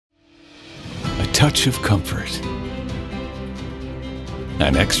touch of comfort,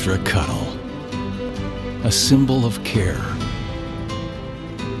 an extra cuddle, a symbol of care,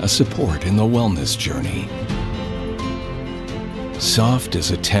 a support in the wellness journey. Soft as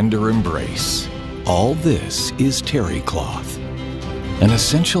a tender embrace, all this is terry cloth, an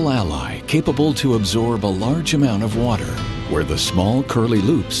essential ally capable to absorb a large amount of water, where the small curly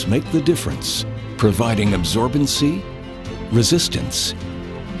loops make the difference, providing absorbency, resistance,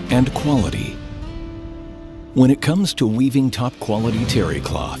 and quality. When it comes to weaving top-quality terry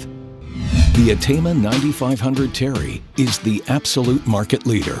cloth, the Itema 9500-terry is the absolute market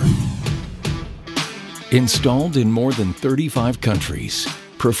leader. Installed in more than 35 countries,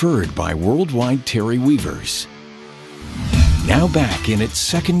 preferred by worldwide terry weavers. Now back in its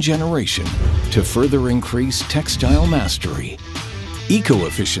second generation to further increase textile mastery,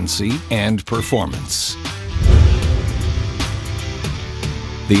 eco-efficiency, and performance.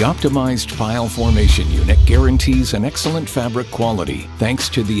 The optimized pile formation unit guarantees an excellent fabric quality thanks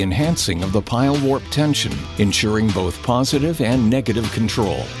to the enhancing of the pile warp tension, ensuring both positive and negative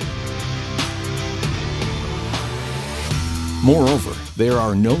control. Moreover, there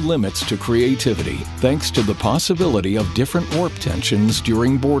are no limits to creativity thanks to the possibility of different warp tensions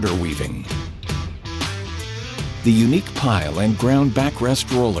during border weaving. The unique pile and ground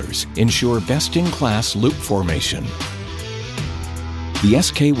backrest rollers ensure best-in-class loop formation. The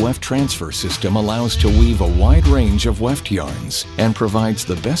SK Weft transfer system allows to weave a wide range of weft yarns and provides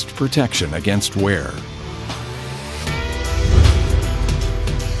the best protection against wear.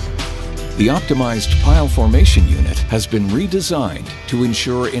 The optimized pile formation unit has been redesigned to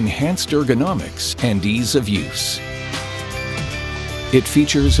ensure enhanced ergonomics and ease of use. It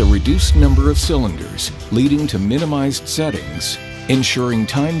features a reduced number of cylinders, leading to minimized settings, ensuring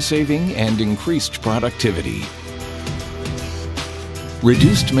time saving and increased productivity.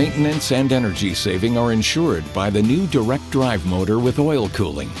 Reduced maintenance and energy saving are ensured by the new direct drive motor with oil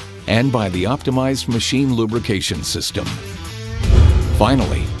cooling and by the optimized machine lubrication system.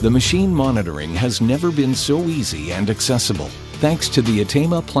 Finally, the machine monitoring has never been so easy and accessible thanks to the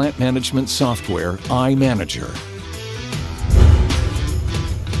Itema plant management software iManager.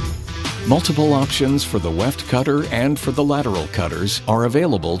 Multiple options for the weft cutter and for the lateral cutters are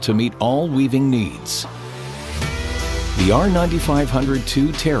available to meet all weaving needs. The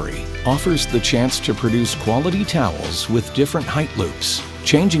R9500-2terry offers the chance to produce quality towels with different height loops,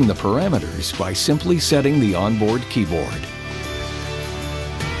 changing the parameters by simply setting the onboard keyboard.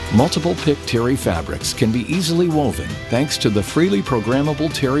 Multiple pick terry fabrics can be easily woven thanks to the freely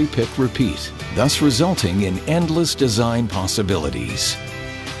programmable terry pick repeat, thus resulting in endless design possibilities.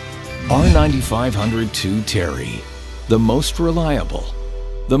 R9500-2terry, the most reliable,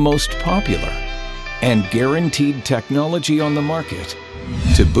 the most popular, and guaranteed technology on the market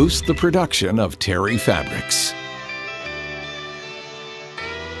to boost the production of terry fabrics.